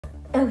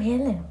Oh,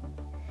 hello.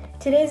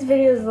 Today's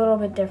video is a little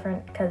bit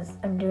different because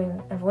I'm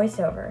doing a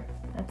voiceover.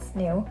 That's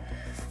new.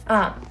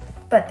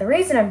 But the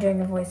reason I'm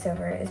doing a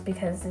voiceover is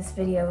because this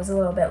video is a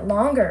little bit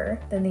longer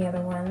than the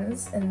other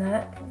ones, and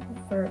that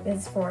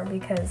is for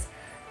because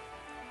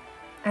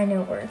I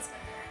know words.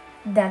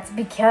 That's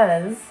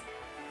because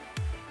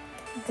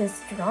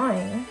this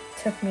drawing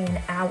took me an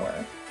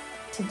hour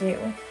to do.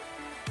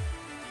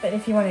 But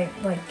if you want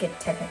to like get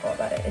technical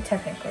about it, it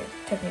technically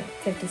took me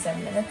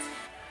 57 minutes.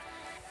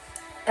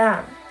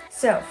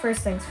 So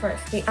first things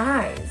first, the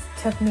eyes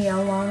took me a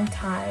long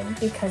time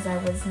because I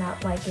was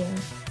not liking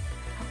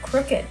how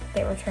crooked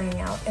they were turning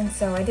out, and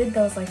so I did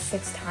those like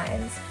 6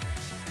 times,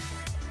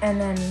 and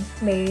then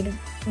made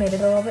it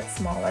a little bit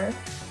smaller.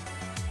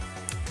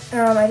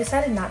 I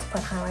decided not to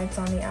put highlights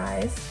on the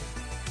eyes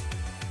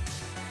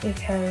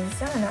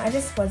because I don't know, I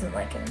just wasn't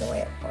liking the way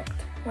it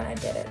looked when I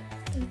did it.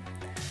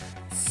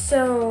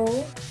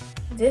 So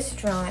this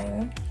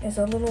drawing is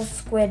a little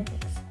squid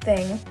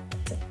thing.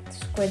 It's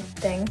a squid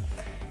thing.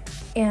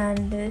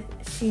 And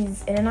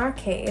she's in an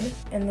arcade,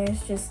 and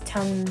there's just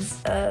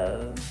tons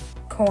of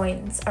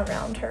coins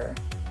around her.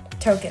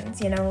 Tokens,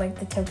 you know, like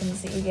the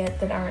tokens that you get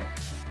that aren't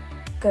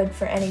good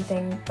for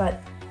anything but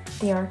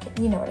the arcade,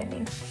 you know what I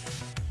mean.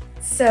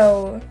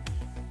 So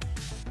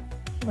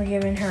we're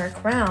giving her a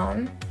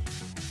crown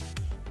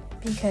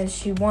because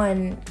she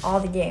won all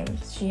the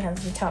games. She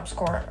has the top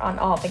score on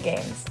all the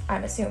games,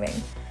 I'm assuming.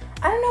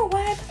 I don't know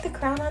why I put the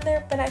crown on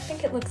there, but I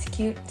think it looks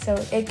cute, so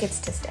it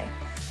gets to stay.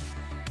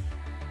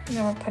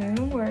 Now we're putting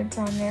the words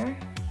on there.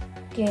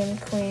 Game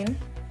Queen.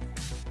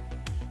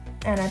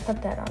 And I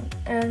put that on.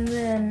 And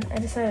then I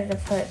decided to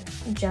put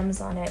gems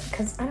on it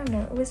because, I don't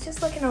know, it was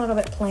just looking a little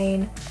bit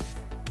plain.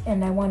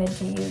 And I wanted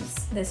to use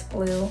this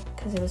blue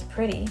because it was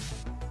pretty.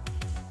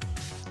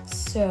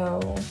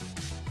 So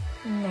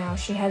now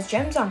she has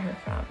gems on her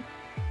crown.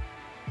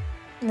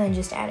 And then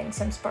just adding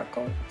some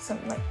sparkle, some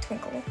like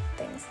twinkle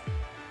things.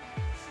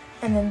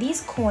 And then these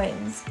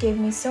coins gave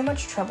me so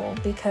much trouble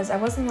because I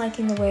wasn't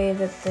liking the way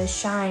that the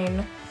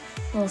shine,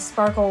 little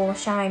sparkle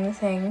shine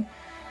thing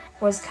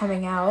was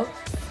coming out.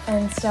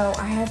 And so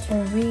I had to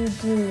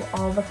redo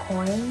all the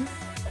coins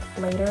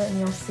later, and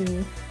you'll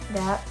see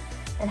that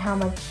and how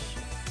much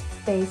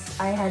space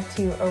I had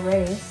to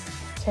erase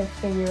to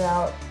figure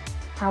out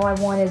how I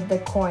wanted the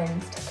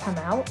coins to come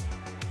out.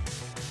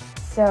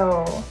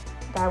 So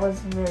that was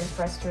very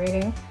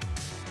frustrating.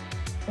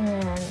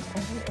 And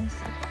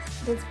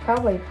that's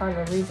probably part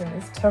of the reason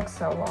this took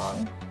so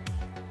long.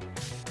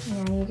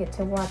 Now you get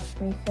to watch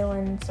me fill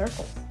in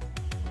circles.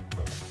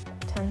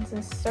 Tons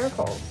of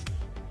circles.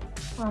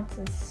 Lots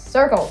of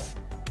circles.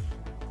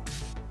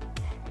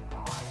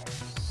 More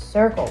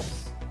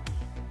circles.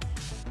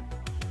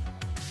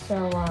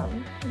 So,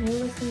 you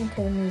listen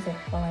to the music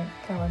while I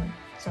fill in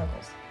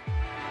circles.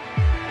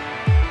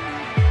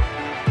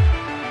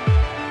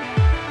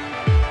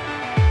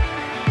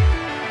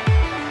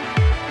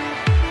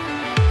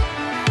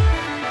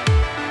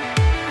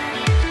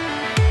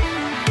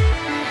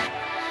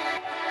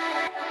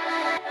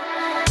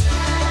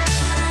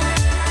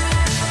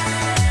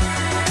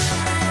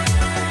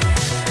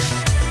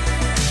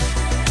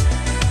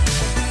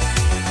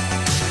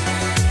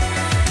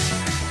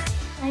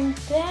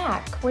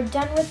 We're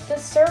done with the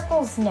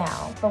circles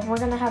now, but we're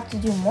gonna have to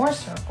do more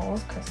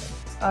circles because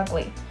it's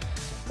ugly.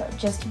 So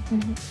just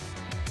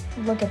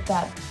look at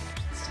that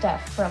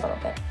stuff for a little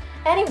bit.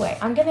 Anyway,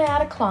 I'm gonna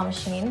add a claw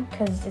machine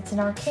because it's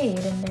an arcade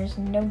and there's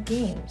no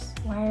games.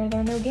 Why are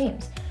there no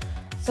games?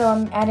 So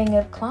I'm adding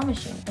a claw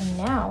machine, and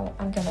now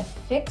I'm gonna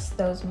fix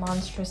those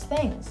monstrous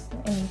things.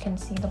 And you can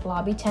see the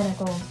blobby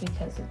tentacles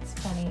because it's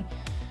funny.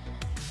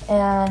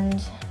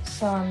 And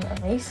so I'm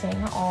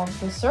erasing all of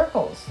the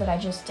circles that I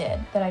just did,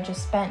 that I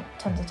just spent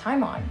tons of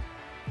time on.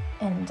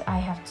 And I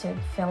have to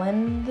fill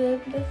in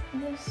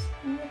this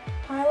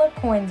pile of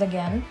coins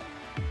again.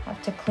 I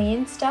have to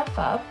clean stuff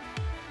up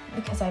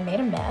because I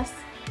made a mess.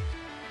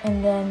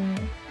 And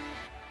then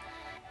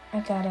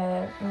I'm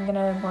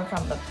gonna work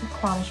on the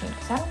claw machine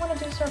because I don't want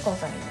to do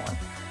circles anymore.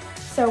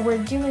 So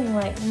we're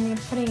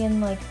putting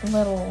in like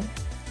little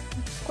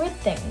squid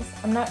things.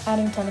 I'm not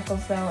adding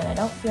tentacles though, and I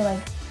don't feel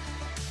like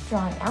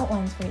drawing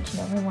outlines for each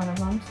and every one of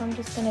them, so I'm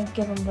just gonna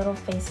give them little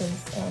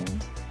faces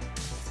and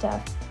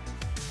stuff.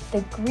 The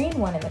green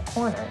one in the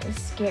corner is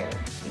scared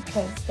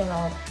because they're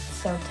all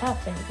so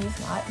tough, and he's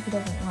not. He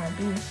doesn't want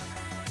to be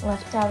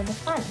left out of the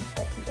fun,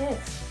 but he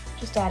is.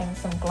 Just adding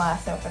some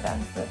glass over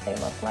them so that they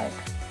look like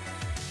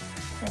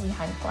they're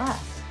behind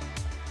glass,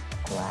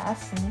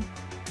 and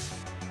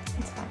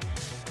it's fine.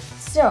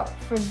 So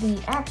for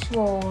the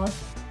actual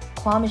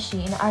claw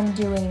machine, I'm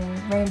doing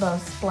rainbow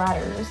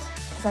splatters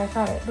because I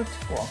thought it looked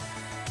cool.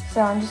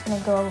 So I'm just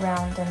gonna go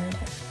around and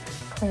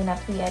clean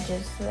up the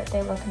edges so that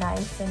they look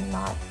nice and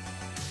not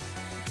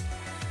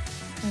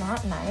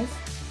nice.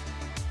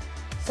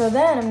 So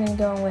then I'm gonna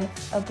go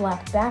with a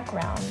black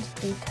background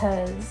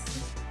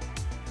because,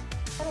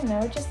 I don't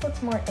know, it just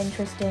looks more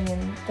interesting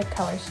and the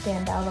colors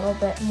stand out a little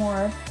bit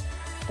more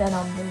than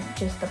on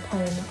just the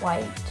plain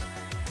white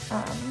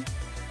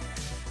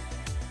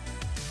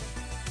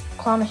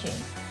claw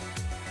machine.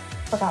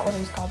 Forgot what it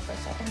was called for a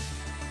second.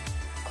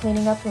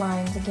 Cleaning up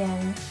lines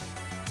again.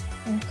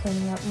 And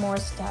cleaning up more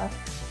stuff.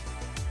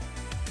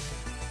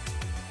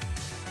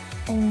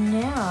 And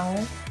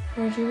now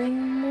we're doing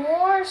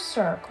more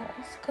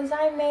circles because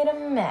I made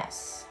a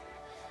mess.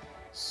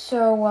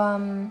 So,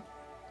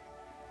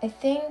 I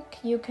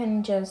think you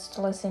can just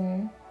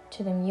listen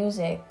to the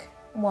music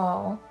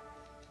while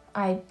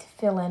I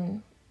fill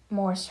in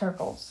more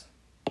circles.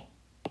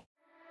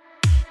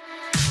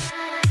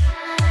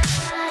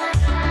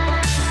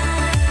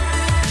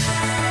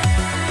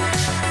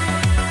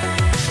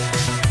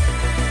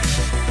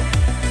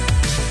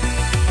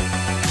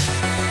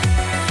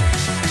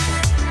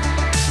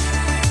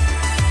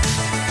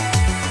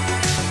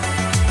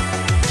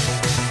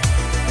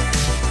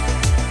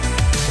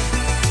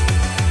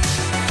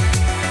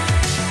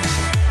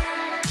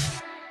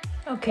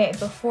 Okay,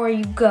 before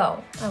you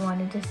go, I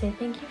wanted to say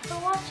thank you for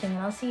watching, and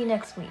I'll see you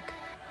next week.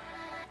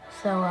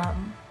 So,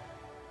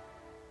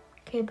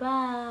 okay,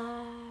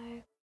 bye.